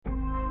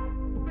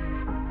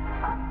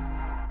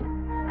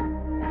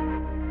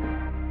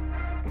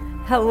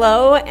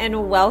Hello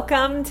and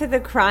welcome to the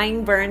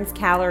Crying Burns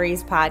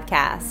Calories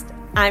podcast.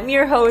 I'm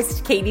your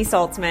host, Katie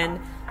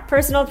Saltzman,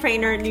 personal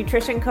trainer,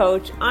 nutrition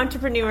coach,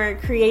 entrepreneur,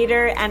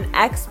 creator, and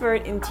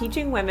expert in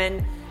teaching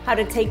women how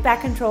to take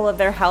back control of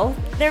their health,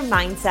 their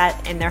mindset,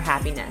 and their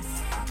happiness.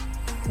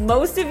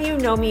 Most of you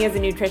know me as a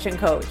nutrition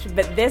coach,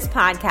 but this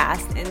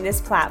podcast and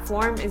this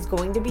platform is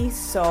going to be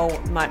so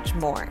much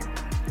more.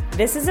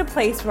 This is a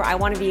place where I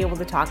want to be able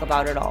to talk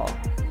about it all.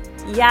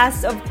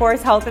 Yes, of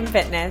course, health and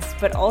fitness,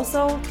 but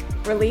also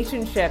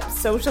relationships,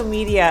 social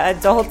media,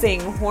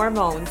 adulting,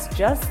 hormones,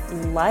 just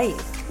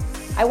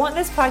life. I want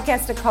this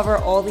podcast to cover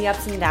all the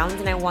ups and downs,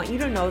 and I want you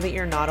to know that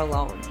you're not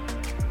alone.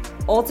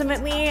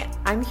 Ultimately,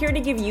 I'm here to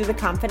give you the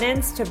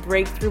confidence to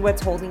break through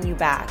what's holding you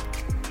back,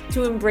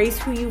 to embrace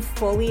who you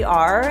fully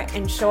are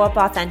and show up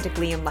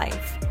authentically in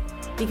life.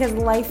 Because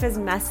life is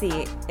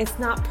messy, it's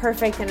not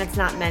perfect, and it's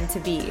not meant to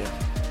be.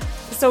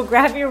 So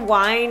grab your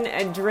wine,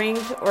 a drink,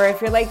 or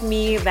if you're like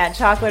me, that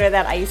chocolate or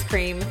that ice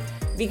cream,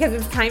 because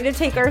it's time to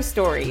take our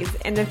stories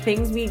and the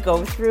things we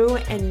go through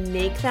and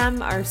make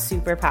them our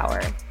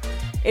superpower.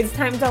 It's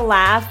time to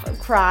laugh,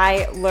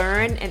 cry,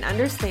 learn, and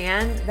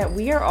understand that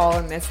we are all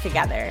in this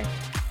together.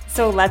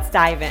 So let's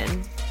dive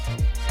in.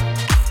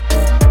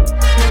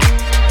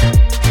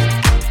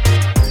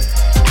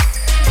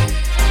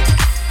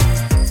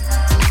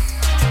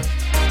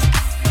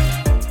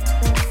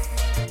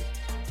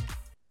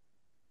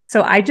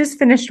 So I just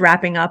finished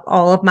wrapping up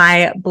all of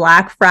my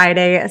Black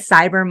Friday,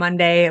 Cyber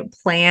Monday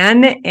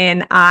plan,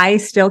 and I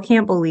still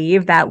can't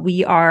believe that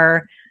we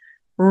are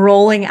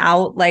rolling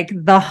out like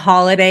the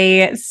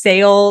holiday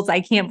sales. I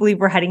can't believe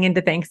we're heading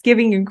into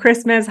Thanksgiving and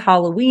Christmas.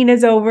 Halloween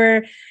is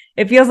over.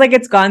 It feels like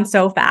it's gone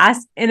so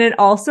fast. And it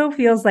also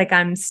feels like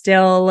I'm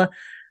still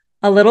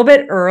a little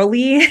bit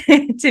early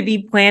to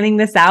be planning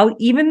this out,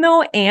 even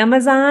though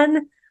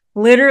Amazon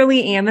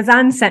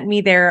sent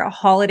me their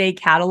holiday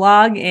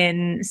catalog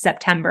in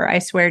September. I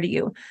swear to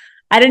you.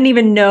 I didn't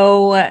even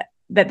know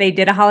that they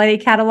did a holiday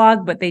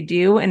catalog, but they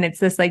do. And it's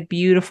this like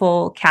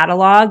beautiful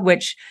catalog,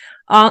 which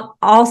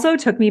also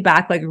took me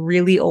back like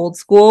really old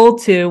school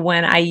to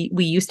when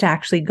we used to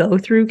actually go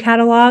through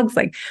catalogs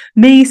like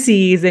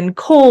Macy's and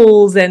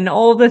Kohl's and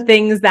all the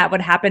things that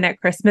would happen at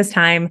Christmas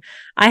time.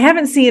 I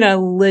haven't seen a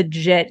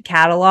legit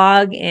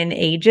catalog in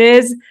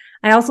ages.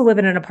 I also live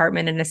in an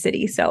apartment in a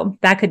city, so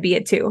that could be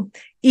it too.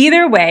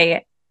 Either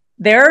way,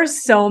 there are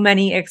so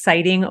many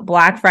exciting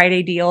Black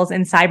Friday deals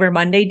and Cyber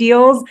Monday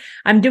deals.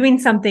 I'm doing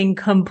something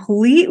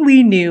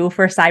completely new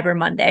for Cyber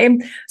Monday.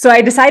 So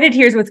I decided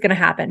here's what's going to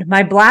happen.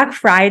 My Black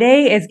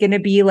Friday is going to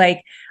be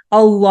like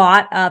a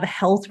lot of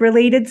health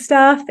related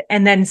stuff.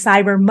 And then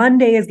Cyber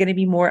Monday is going to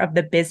be more of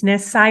the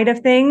business side of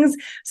things.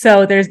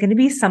 So there's going to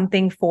be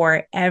something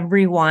for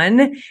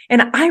everyone.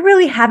 And I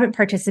really haven't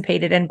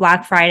participated in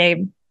Black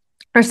Friday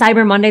or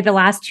Cyber Monday the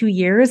last 2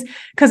 years.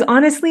 Because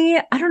honestly,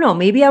 I don't know,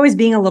 maybe I was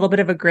being a little bit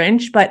of a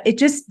Grinch, but it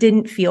just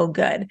didn't feel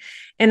good.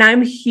 And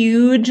I'm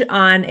huge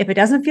on if it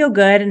doesn't feel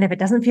good and if it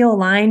doesn't feel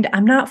aligned,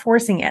 I'm not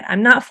forcing it.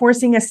 I'm not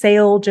forcing a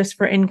sale just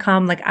for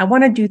income. Like I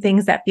want to do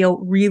things that feel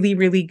really,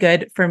 really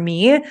good for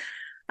me.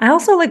 I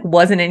also like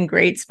wasn't in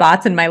great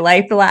spots in my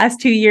life the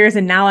last 2 years.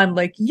 And now I'm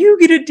like, you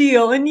get a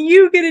deal and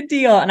you get a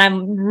deal. And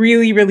I'm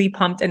really, really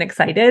pumped and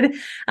excited.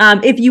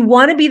 If you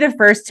want to be the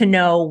first to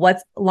know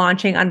what's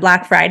launching on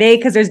Black Friday,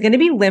 because there's going to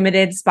be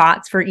limited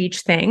spots for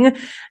each thing,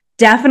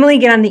 definitely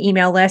get on the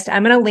email list.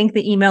 I'm going to link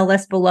the email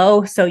list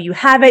below. So you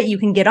have it, you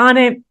can get on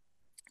it.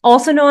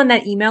 Also know on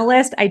that email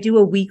list, I do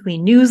a weekly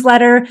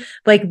newsletter.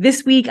 Like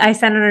this week, I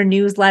sent out a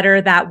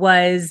newsletter that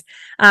was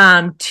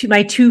to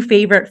my 2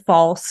 favorite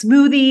fall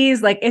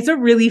smoothies. Like it's a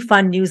really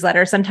fun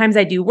newsletter. Sometimes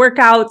I do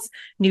workouts,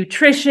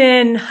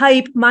 nutrition,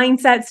 hype,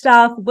 mindset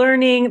stuff,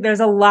 learning. There's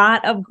a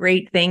lot of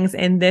great things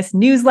in this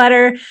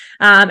newsletter.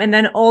 And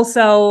then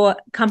also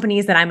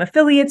companies that I'm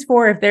affiliates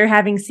for, if they're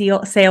having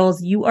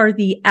sales, you are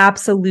the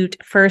absolute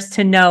first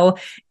to know.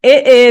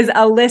 It is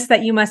a list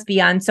that you must be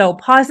on. So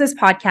pause this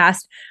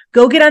podcast,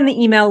 go get on the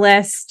email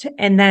list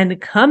and then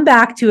come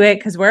back to it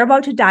because we're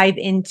about to dive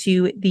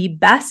into the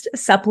best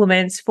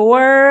supplements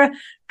for,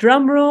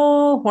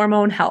 drumroll,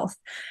 Hormone Health.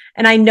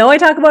 And I know I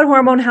talk about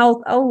Hormone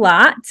Health a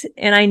lot,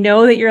 and I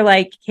know that you're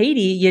like,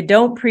 Katie, you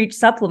don't preach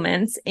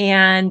supplements.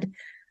 And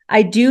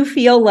I do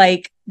feel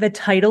like the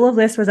title of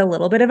this was a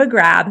little bit of a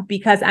grab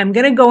because I'm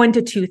going to go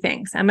into 2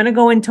 things. I'm going to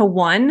go into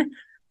 1,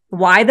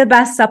 why the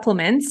best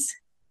supplements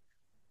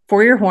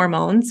for your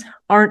hormones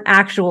aren't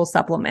actual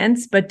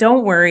supplements, but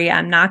don't worry,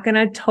 I'm not going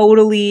to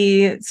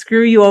totally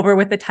screw you over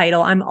with the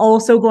title. I'm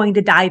also going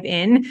to dive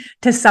in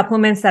to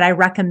supplements that I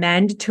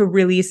recommend to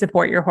really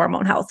support your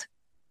hormone health.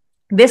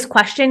 This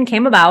question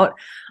came about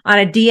on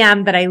a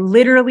DM that I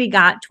literally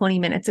got 20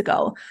 minutes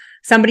ago.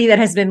 Somebody that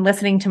has been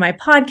listening to my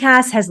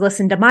podcast has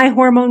listened to my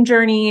hormone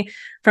journey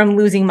from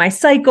losing my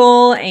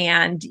cycle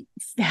and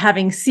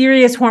having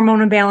serious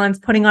hormone imbalance,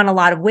 putting on a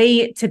lot of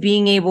weight, to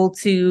being able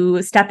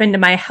to step into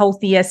my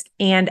healthiest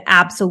and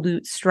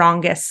absolute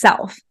strongest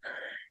self.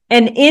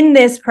 And in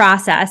this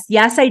process,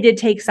 yes, I did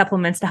take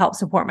supplements to help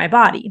support my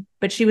body,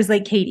 but she was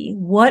like, Katie,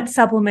 what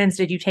supplements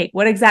did you take?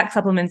 What exact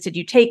supplements did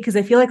you take? Because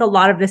I feel like a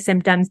lot of the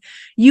symptoms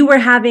you were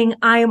having,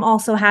 I am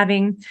also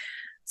having.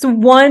 So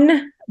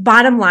one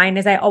bottom line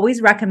is I always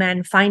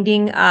recommend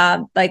finding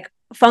like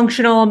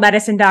functional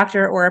medicine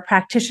doctor or a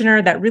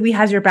practitioner that really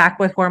has your back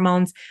with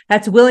hormones,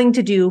 that's willing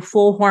to do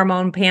full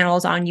hormone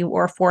panels on you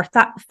or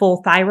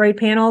full thyroid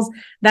panels.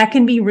 That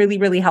can be really,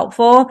 really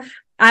helpful.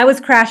 I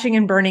was crashing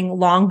and burning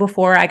long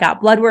before I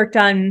got blood work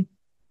done.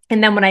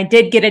 And then when I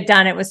did get it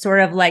done, it was sort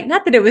of like,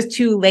 not that it was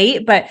too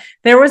late, but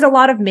there was a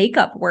lot of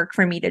makeup work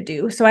for me to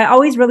do. So I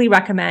always really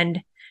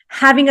recommend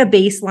having a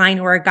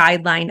baseline or a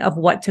guideline of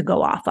what to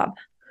go off of.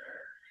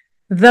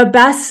 The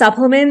best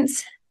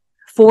supplements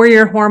for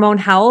your hormone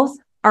health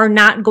are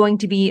not going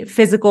to be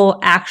physical,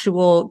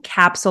 actual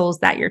capsules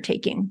that you're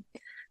taking.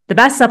 The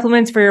best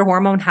supplements for your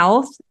hormone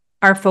health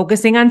are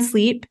focusing on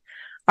sleep,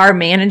 are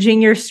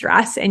managing your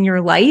stress in your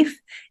life,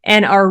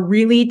 and are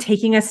really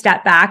taking a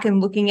step back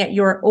and looking at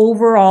your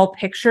overall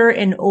picture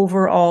and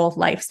overall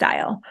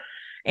lifestyle.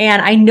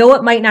 And I know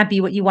it might not be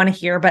what you want to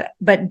hear,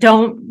 but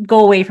don't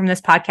go away from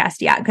this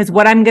podcast yet, because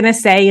what I'm going to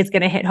say is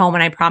going to hit home,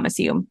 and I promise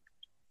you.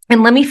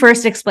 And let me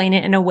first explain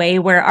it in a way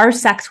where our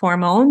sex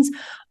hormones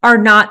are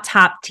not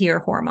top tier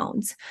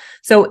hormones.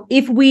 So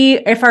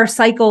if our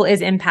cycle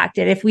is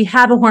impacted, if we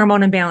have a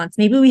hormone imbalance,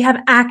 maybe we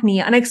have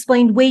acne,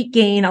 unexplained weight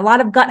gain, a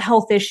lot of gut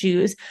health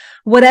issues,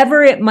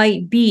 whatever it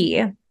might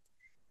be,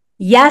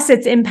 yes,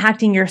 it's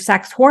impacting your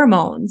sex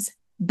hormones,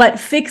 but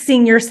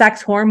fixing your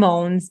sex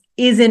hormones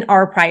isn't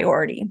our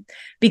priority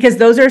because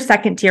those are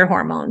second tier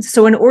hormones.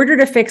 So in order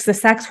to fix the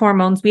sex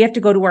hormones, we have to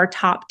go to our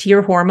top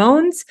tier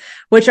hormones,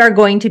 which are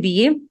going to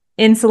be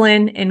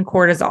insulin and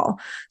cortisol.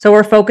 So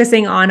we're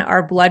focusing on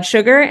our blood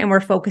sugar and we're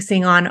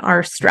focusing on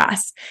our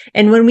stress.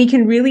 And when we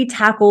can really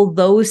tackle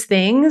those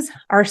things,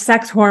 our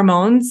sex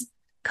hormones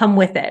come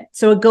with it.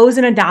 So it goes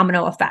in a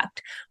domino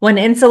effect. When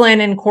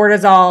insulin and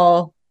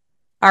cortisol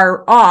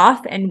are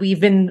off and we've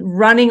been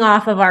running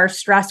off of our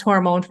stress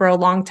hormone for a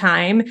long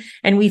time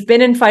and we've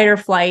been in fight or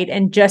flight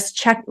and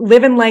just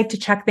living life to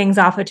check things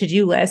off a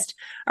to-do list,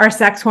 our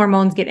sex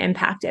hormones get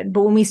impacted.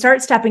 But when we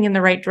start stepping in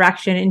the right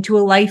direction into a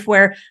life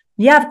where,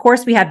 yeah, of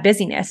course we have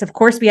busyness, of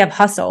course we have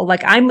hustle.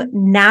 Like I'm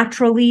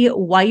naturally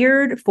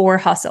wired for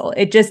hustle.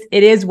 It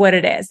is what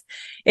it is.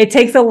 It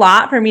takes a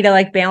lot for me to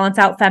like balance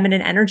out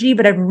feminine energy,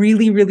 but I've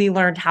really, really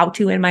learned how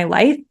to in my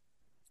life.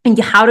 And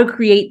how to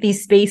create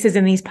these spaces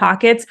and these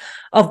pockets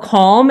of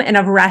calm and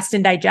of rest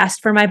and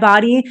digest for my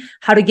body,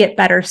 how to get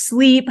better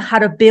sleep, how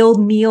to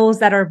build meals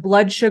that are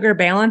blood sugar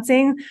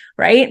balancing,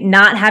 right?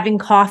 Not having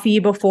coffee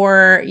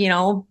before,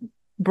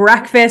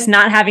 breakfast,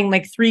 not having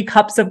like 3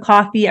 cups of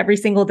coffee every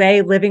single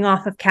day, living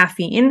off of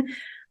caffeine.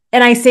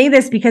 And I say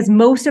this because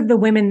most of the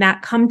women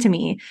that come to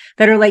me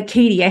that are like,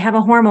 Katie, I have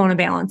a hormone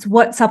imbalance.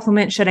 What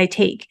supplement should I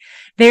take?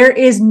 There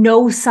is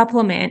no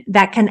supplement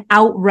that can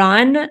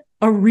outrun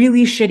a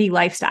really shitty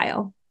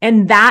lifestyle.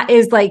 And that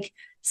is like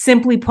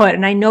simply put,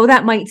 and I know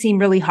that might seem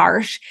really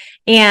harsh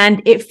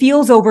and it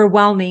feels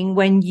overwhelming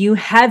when you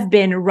have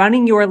been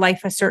running your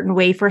life a certain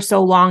way for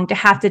so long to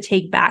have to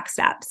take back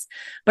steps.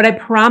 But I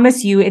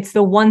promise you, it's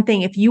the one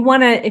thing, if you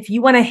want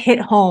to hit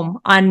home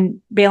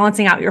on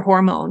balancing out your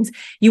hormones,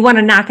 you want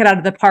to knock it out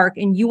of the park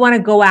and you want to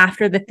go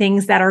after the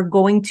things that are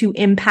going to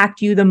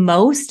impact you the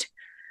most,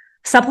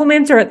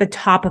 supplements are at the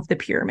top of the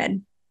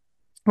pyramid.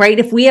 Right?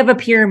 If we have a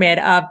pyramid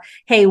of,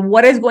 hey,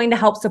 what is going to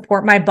help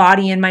support my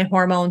body and my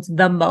hormones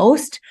the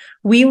most?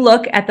 We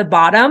look at the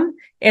bottom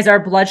is our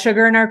blood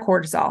sugar and our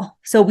cortisol.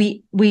 So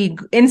we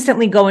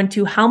instantly go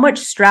into how much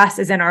stress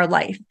is in our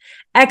life,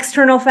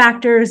 external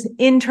factors,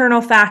 internal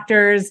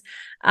factors,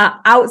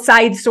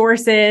 outside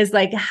sources,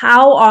 like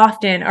how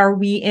often are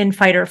we in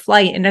fight or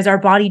flight? And is our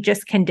body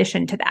just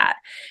conditioned to that?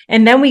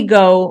 And then we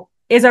go,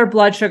 is our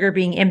blood sugar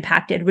being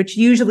impacted? Which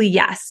usually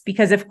yes,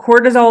 because if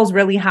cortisol is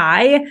really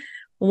high,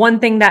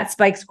 one thing that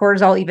spikes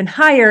cortisol even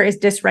higher is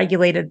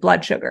dysregulated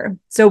blood sugar.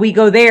 So we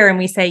go there and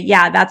we say,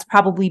 yeah, that's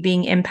probably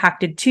being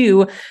impacted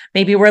too.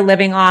 Maybe we're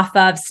living off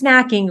of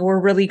snacking. We're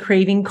really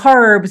craving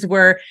carbs.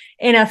 We're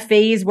in a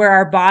phase where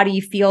our body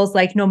feels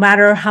like no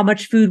matter how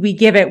much food we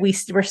give it,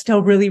 we're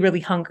still really, really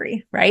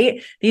hungry,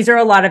 right? These are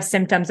a lot of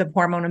symptoms of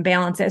hormone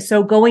imbalances.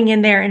 So going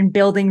in there and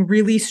building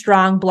really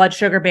strong blood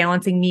sugar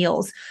balancing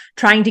meals,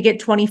 trying to get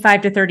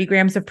 25 to 30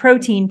 grams of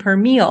protein per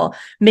meal,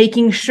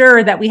 making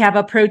sure that we have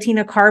a protein,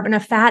 a carb, and a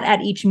fat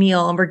at each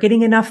meal, and we're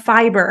getting enough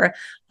fiber,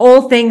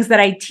 all things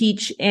that I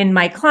teach in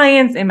my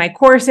clients, in my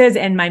courses,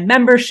 and my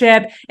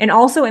membership, and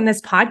also in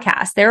this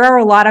podcast. There are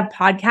a lot of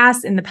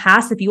podcasts in the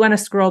past, if you want to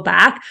scroll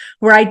back,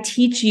 where I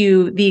teach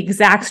you the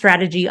exact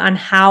strategy on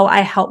how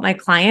I help my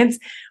clients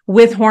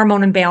with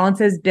hormone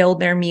imbalances build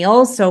their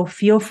meals. So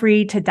feel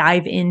free to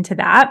dive into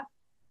that.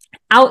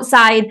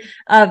 Outside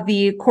of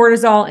the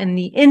cortisol and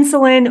the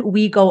insulin,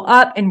 we go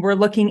up and we're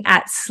looking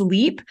at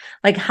sleep.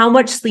 Like how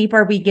much sleep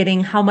are we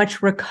getting? How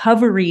much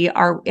recovery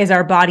is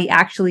our body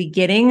actually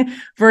getting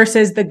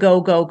versus the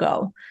go, go,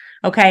 go,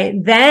 Okay.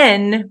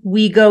 Then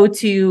we go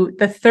to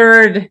the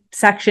third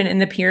section in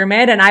the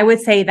pyramid. And I would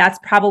say that's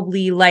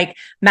probably like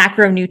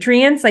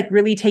macronutrients, like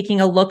really taking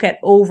a look at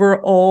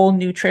overall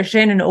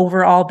nutrition and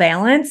overall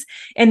balance.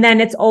 And then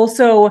it's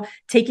also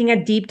taking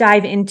a deep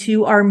dive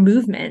into our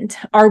movement.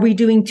 Are we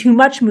doing too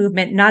much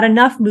movement, not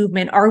enough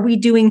movement? Are we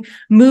doing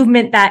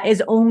movement that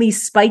is only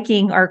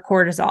spiking our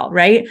cortisol,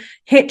 right?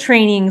 HIIT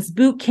trainings,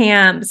 boot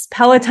camps,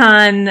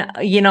 Peloton,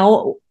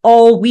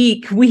 all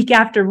week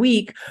after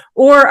week?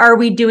 Or are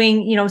we doing,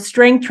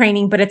 strength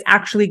training, but it's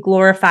actually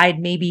glorified,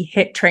 maybe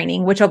HIIT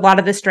training, which a lot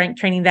of the strength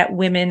training that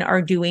women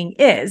are doing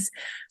is.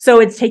 So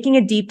it's taking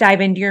a deep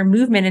dive into your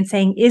movement and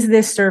saying, is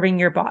this serving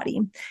your body?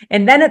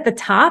 And then at the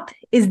top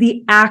is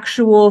the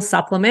actual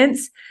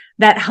supplements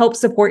that help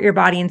support your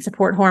body and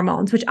support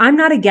hormones, which I'm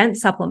not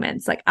against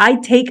supplements. Like I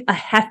take a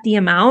hefty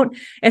amount,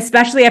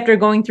 especially after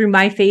going through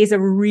my phase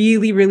of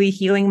really, really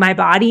healing my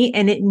body,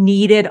 and it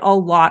needed a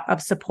lot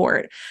of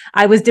support.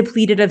 I was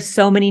depleted of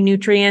so many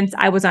nutrients.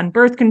 I was on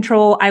birth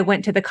control. I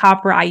went to the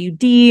copper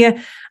IUD.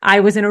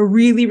 I was in a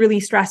really, really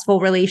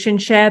stressful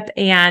relationship,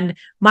 and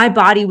my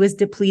body was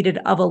depleted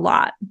of a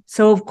lot.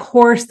 So of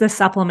course the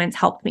supplements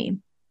helped me.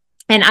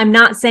 And I'm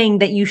not saying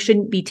that you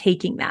shouldn't be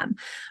taking them.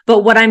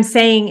 But what I'm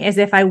saying is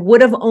if I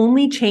would have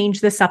only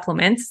changed the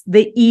supplements,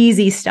 the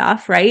easy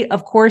stuff, right?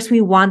 Of course,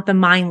 we want the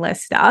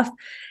mindless stuff.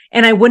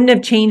 And I wouldn't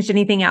have changed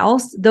anything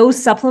else.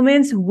 Those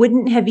supplements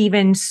wouldn't have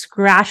even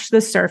scratched the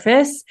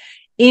surface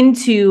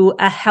into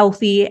a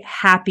healthy,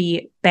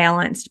 happy,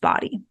 balanced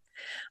body.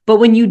 But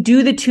when you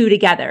do the two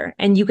together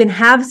and you can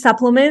have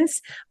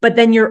supplements, but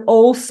then you're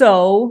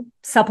also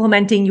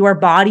supplementing your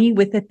body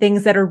with the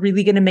things that are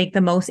really going to make the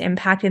most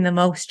impact and the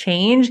most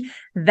change,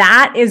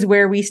 that is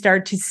where we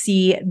start to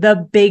see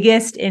the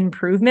biggest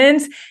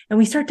improvements and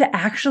we start to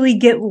actually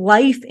get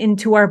life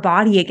into our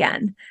body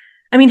again.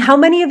 I mean, how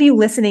many of you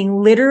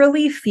listening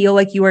literally feel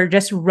like you are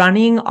just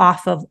running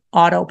off of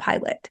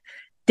autopilot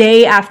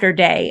day after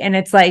day? And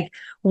it's like,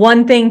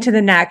 one thing to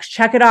the next,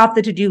 check it off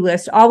the to-do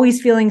list,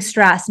 always feeling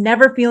stressed,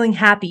 never feeling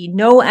happy,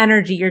 no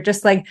energy. You're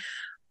just like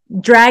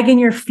dragging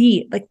your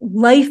feet. Like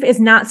life is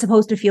not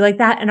supposed to feel like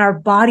that. And our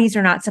bodies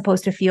are not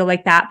supposed to feel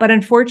like that. But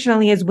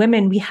unfortunately, as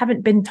women, we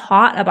haven't been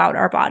taught about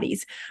our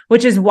bodies,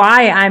 which is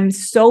why I'm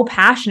so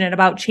passionate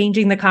about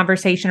changing the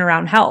conversation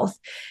around health.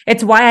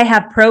 It's why I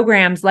have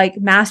programs like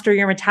Master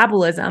Your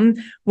Metabolism,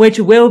 which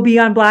will be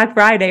on Black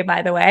Friday,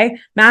 by the way.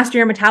 Master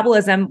Your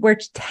Metabolism, where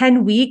it's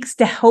 10 weeks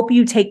to help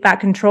you take back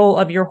control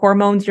of your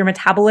hormones, your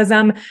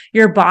metabolism,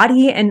 your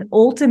body, and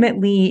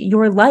ultimately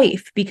your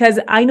life. Because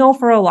I know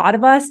for a lot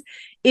of us,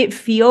 it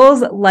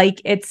feels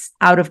like it's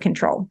out of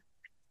control.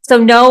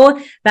 So know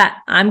that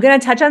I'm going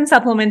to touch on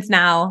supplements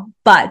now,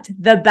 but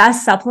the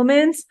best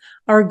supplements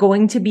are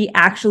going to be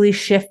actually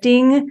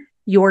shifting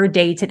your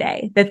day to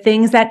day, the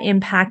things that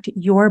impact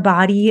your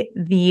body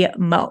the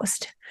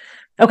most.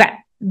 Okay.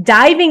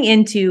 Diving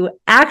into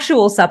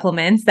actual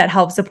supplements that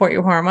help support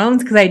your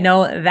hormones, because I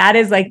know that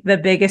is like the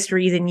biggest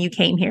reason you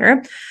came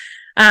here.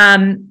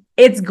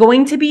 It's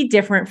going to be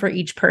different for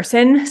each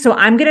person. So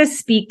I'm going to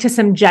speak to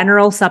some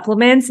general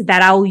supplements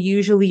that I'll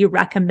usually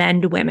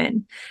recommend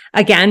women.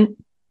 Again,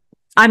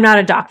 I'm not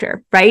a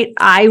doctor, right?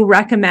 I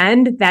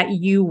recommend that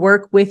you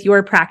work with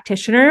your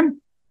practitioner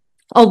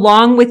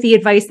along with the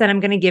advice that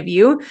I'm going to give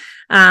you,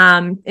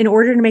 in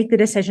order to make the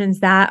decisions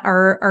that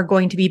are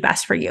going to be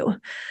best for you.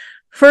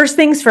 First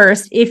things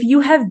first, if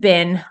you have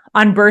been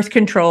on birth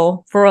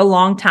control for a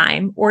long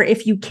time, or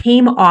if you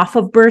came off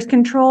of birth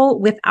control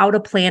without a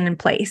plan in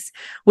place,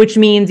 which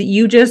means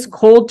you just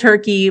cold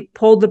turkey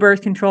pulled the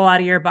birth control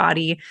out of your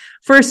body.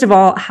 First of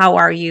all, how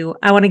are you?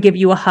 I want to give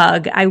you a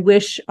hug. I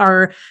wish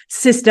our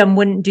system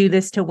wouldn't do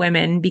this to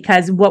women,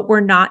 because what we're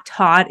not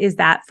taught is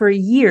that for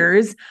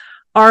years,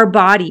 our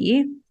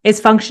body is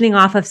functioning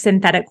off of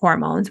synthetic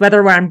hormones,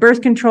 whether we're on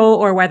birth control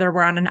or whether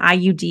we're on an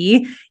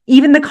IUD.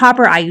 Even the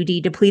copper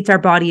IUD depletes our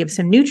body of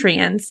some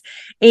nutrients.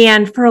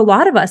 And for a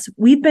lot of us,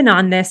 we've been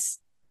on this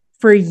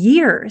for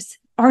years.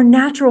 Our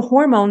natural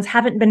hormones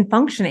haven't been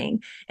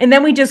functioning. And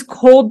then we just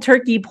cold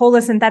turkey pull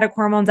the synthetic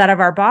hormones out of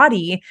our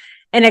body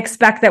and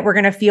expect that we're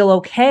going to feel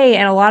okay.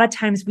 And a lot of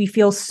times we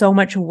feel so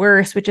much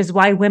worse, which is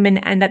why women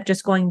end up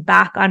just going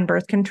back on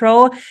birth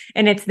control.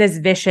 And it's this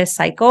vicious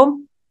cycle.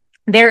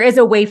 There is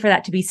a way for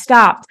that to be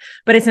stopped,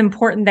 but it's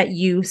important that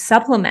you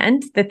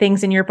supplement the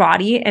things in your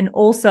body and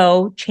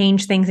also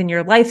change things in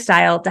your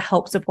lifestyle to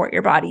help support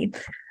your body.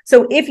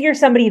 So if you're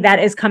somebody that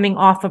is coming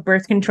off of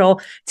birth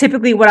control,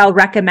 typically what I'll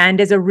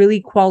recommend is a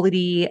really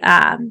quality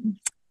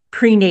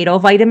prenatal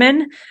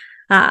vitamin.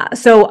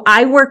 So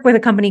I work with a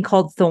company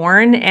called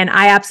Thorne, and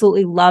I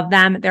absolutely love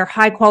them. They're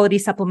high quality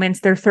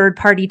supplements. They're third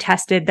party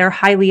tested. They're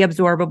highly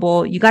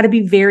absorbable. You got to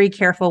be very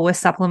careful with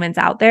supplements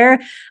out there.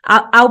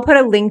 I'll put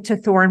a link to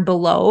Thorne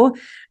below,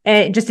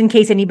 just in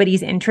case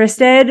anybody's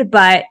interested.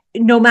 But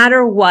no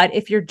matter what,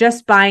 if you're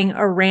just buying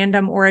a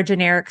random or a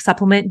generic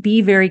supplement,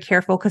 be very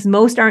careful, because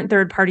most aren't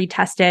third party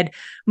tested.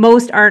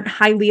 Most aren't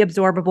highly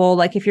absorbable.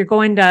 Like if you're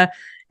going to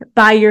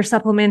buy your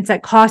supplements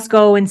at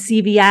Costco and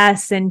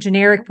CVS and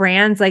generic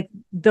brands, like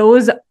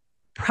those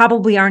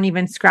probably aren't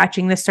even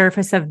scratching the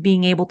surface of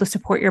being able to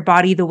support your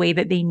body the way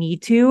that they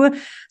need to.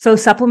 So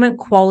supplement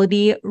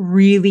quality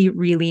really,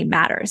 really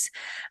matters.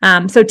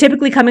 So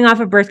typically coming off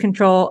of birth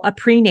control, a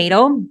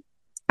prenatal,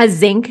 a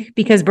zinc,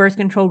 because birth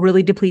control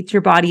really depletes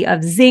your body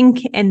of zinc,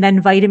 and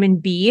then vitamin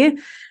B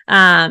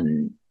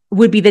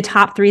would be the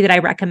top three that I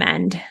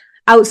recommend.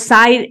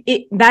 Outside,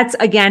 that's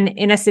again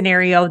in a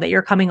scenario that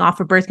you're coming off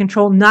of birth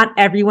control. Not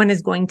everyone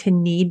is going to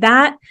need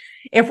that.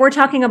 If we're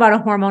talking about a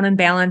hormone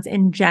imbalance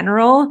in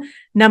general,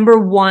 number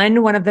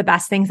one of the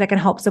best things that can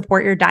help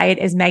support your diet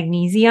is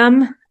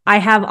magnesium. I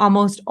have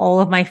almost all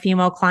of my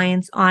female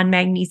clients on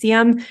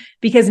magnesium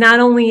because not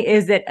only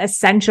is it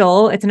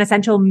essential, it's an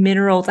essential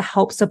mineral to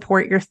help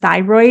support your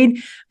thyroid,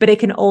 but it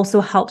can also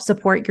help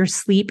support your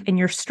sleep and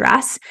your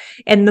stress.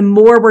 And the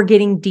more we're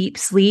getting deep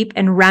sleep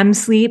and REM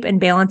sleep and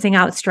balancing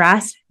out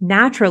stress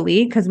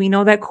naturally, because we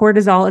know that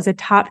cortisol is a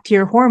top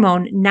tier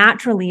hormone,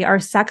 naturally our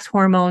sex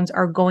hormones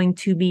are going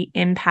to be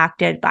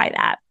impacted by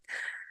that.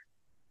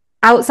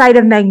 Outside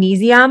of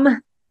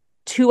magnesium,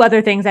 two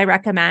other things I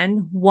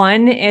recommend.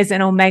 One is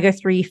an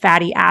omega-3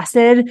 fatty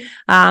acid.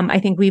 I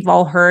think we've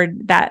all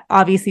heard that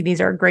obviously these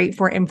are great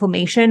for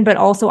inflammation, but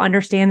also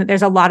understand that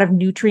there's a lot of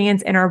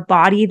nutrients in our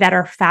body that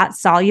are fat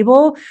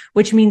soluble,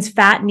 which means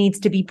fat needs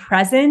to be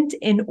present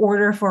in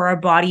order for our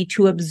body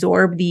to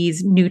absorb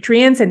these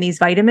nutrients and these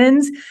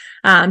vitamins.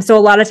 So a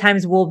lot of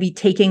times we'll be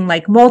taking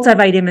like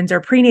multivitamins or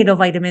prenatal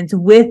vitamins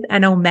with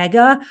an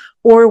omega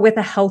or with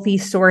a healthy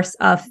source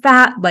of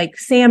fat like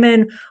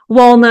salmon,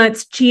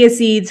 walnuts, chia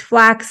seeds,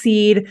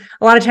 flaxseed.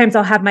 A lot of times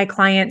I'll have my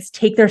clients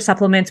take their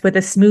supplements with a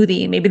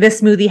smoothie. Maybe the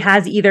smoothie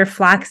has either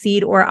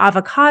flaxseed or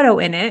avocado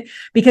in it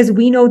because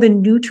we know the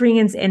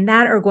nutrients in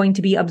that are going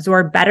to be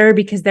absorbed better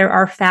because there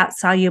are fat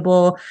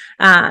soluble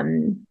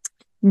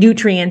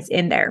nutrients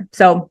in there.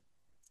 So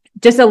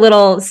just a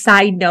little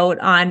side note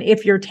on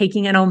if you're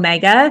taking an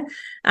omega,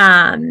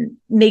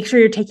 make sure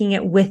you're taking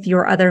it with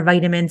your other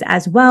vitamins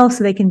as well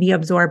so they can be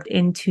absorbed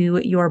into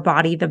your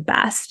body the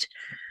best.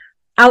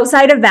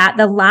 Outside of that,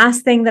 the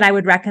last thing that I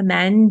would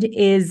recommend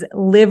is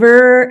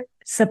liver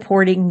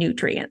supporting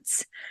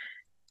nutrients.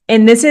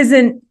 And this is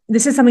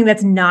something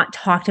that's not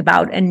talked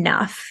about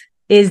enough,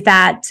 is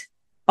that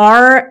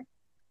our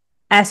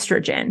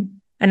estrogen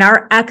and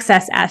our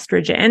excess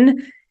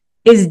estrogen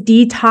is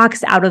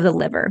detoxed out of the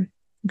liver.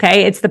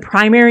 Okay. It's the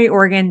primary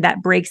organ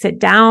that breaks it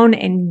down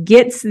and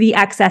gets the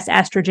excess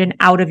estrogen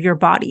out of your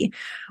body,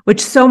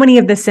 which so many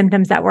of the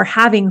symptoms that we're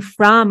having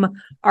from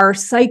our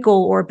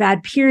cycle or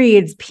bad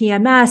periods,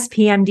 PMS,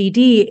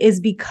 PMDD, is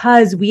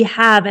because we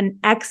have an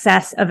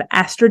excess of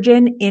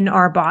estrogen in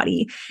our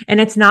body and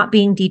it's not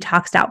being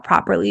detoxed out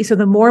properly. So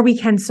the more we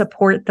can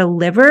support the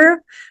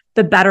liver,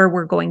 the better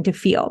we're going to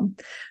feel.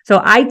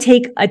 So I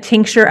take a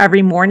tincture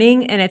every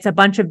morning and it's a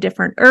bunch of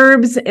different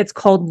herbs. It's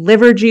called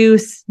liver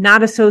juice,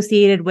 not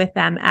associated with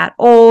them at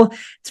all.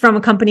 It's from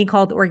a company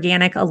called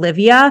Organic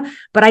Olivia,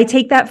 but I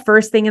take that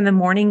first thing in the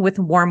morning with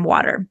warm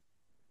water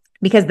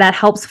because that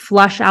helps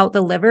flush out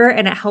the liver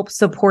and it helps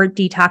support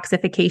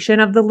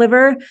detoxification of the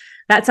liver.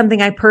 That's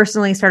something I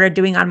personally started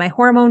doing on my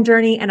hormone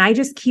journey. And I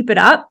just keep it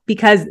up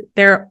because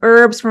they're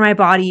herbs for my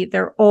body.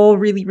 They're all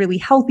really, really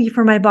healthy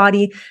for my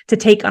body to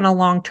take on a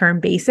long-term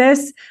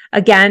basis.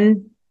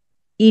 Again,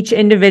 each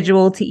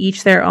individual to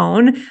each their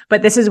own,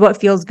 but this is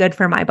what feels good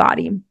for my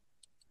body.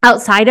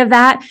 Outside of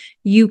that,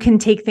 you can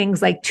take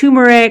things like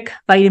turmeric,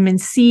 vitamin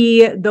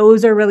C.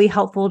 Those are really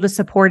helpful to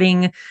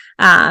supporting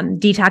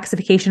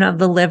detoxification of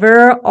the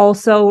liver.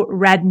 Also,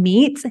 red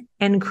meat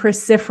and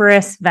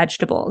cruciferous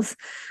vegetables.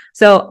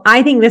 So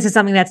I think this is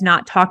something that's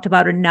not talked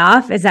about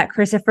enough, is that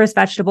cruciferous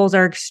vegetables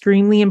are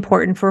extremely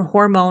important for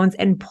hormones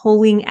and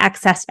pulling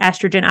excess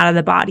estrogen out of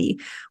the body,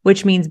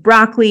 which means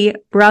broccoli,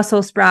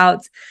 Brussels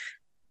sprouts,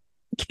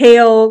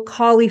 kale,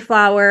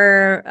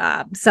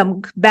 cauliflower,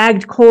 some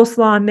bagged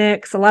coleslaw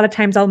mix. A lot of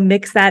times I'll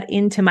mix that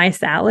into my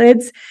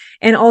salads.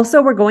 And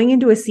also we're going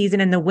into a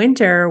season in the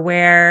winter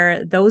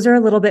where those are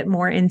a little bit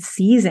more in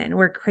season.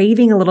 We're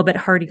craving a little bit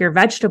heartier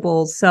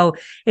vegetables. So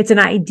it's an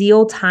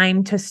ideal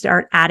time to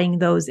start adding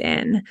those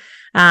in.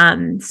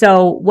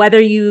 So whether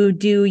you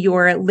do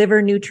your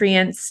liver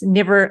nutrients,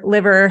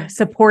 liver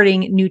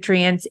supporting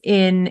nutrients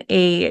in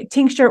a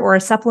tincture or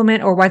a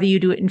supplement, or whether you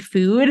do it in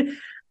food,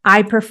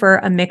 I prefer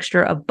a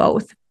mixture of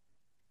both.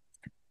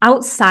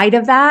 Outside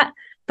of that,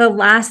 the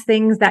last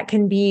things that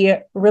can be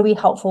really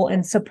helpful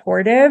and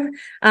supportive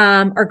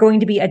are going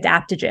to be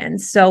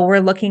adaptogens. So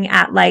we're looking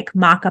at like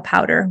maca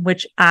powder,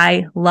 which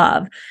I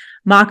love.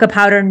 Maca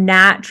powder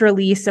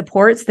naturally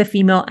supports the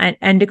female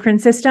endocrine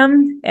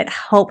system. It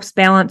helps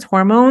balance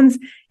hormones,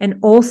 and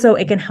also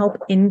it can help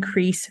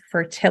increase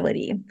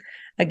fertility.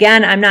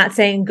 Again, I'm not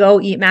saying go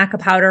eat maca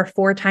powder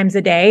 4 times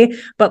a day,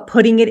 but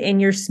putting it in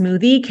your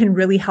smoothie can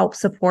really help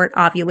support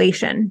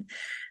ovulation.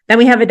 Then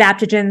we have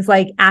adaptogens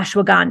like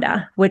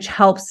ashwagandha, which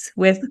helps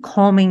with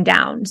calming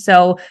down.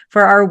 So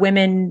for our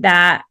women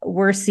that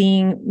we're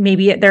seeing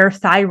maybe their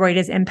thyroid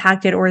is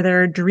impacted or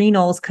their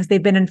adrenals because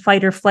they've been in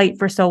fight or flight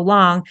for so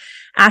long,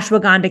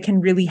 ashwagandha can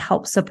really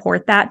help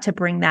support that to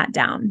bring that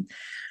down.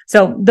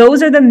 So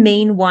those are the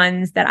main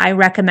ones that I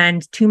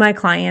recommend to my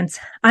clients.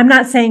 I'm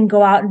not saying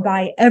go out and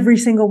buy every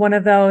single one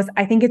of those.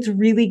 I think it's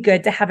really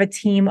good to have a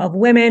team of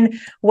women,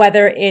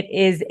 whether it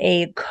is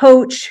a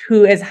coach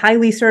who is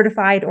highly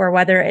certified or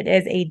whether it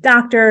is a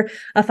doctor,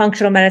 a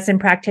functional medicine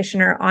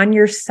practitioner on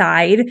your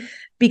side,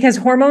 because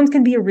hormones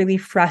can be a really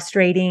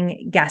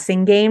frustrating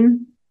guessing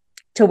game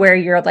to where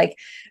you're like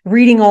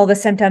reading all the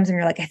symptoms and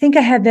you're like, I think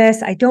I have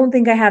this, I don't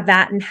think I have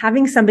that. And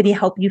having somebody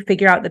help you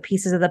figure out the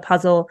pieces of the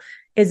puzzle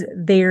is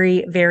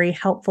very, very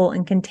helpful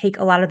and can take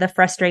a lot of the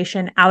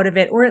frustration out of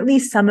it, or at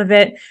least some of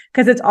it,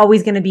 because it's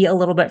always going to be a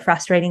little bit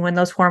frustrating when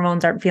those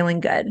hormones aren't feeling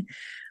good.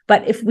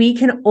 But if we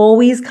can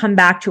always come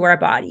back to our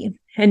body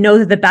and know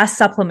that the best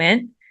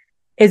supplement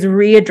is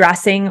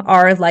readdressing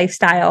our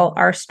lifestyle,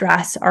 our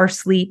stress, our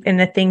sleep, and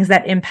the things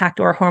that impact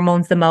our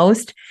hormones the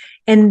most,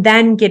 and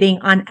then getting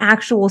on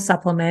actual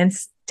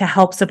supplements to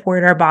help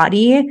support our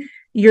body,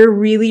 you're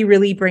really,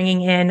 really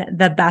bringing in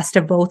the best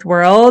of both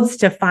worlds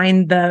to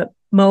find the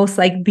most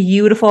like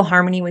beautiful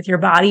harmony with your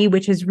body,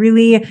 which is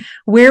really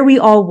where we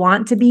all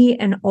want to be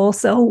and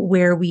also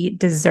where we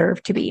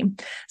deserve to be.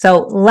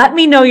 So let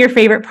me know your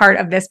favorite part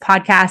of this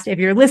podcast. If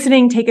you're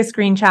listening, take a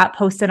screenshot,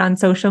 post it on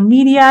social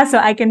media so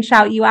I can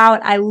shout you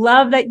out. I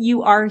love that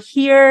you are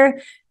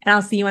here, and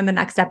I'll see you in the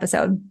next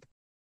episode.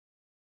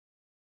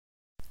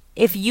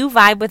 If you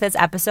vibe with this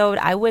episode,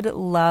 I would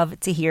love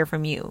to hear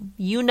from you.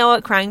 You know,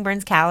 at Crying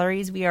Burns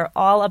Calories, we are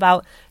all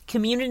about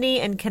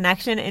community and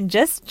connection and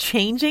just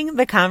changing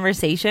the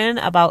conversation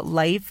about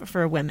life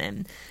for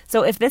women.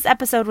 So if this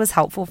episode was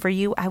helpful for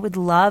you, I would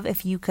love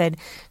if you could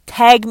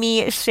tag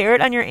me, share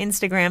it on your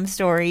Instagram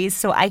stories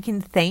so I can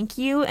thank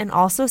you, and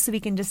also so we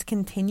can just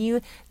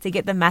continue to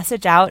get the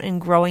message out and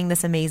growing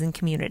this amazing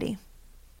community.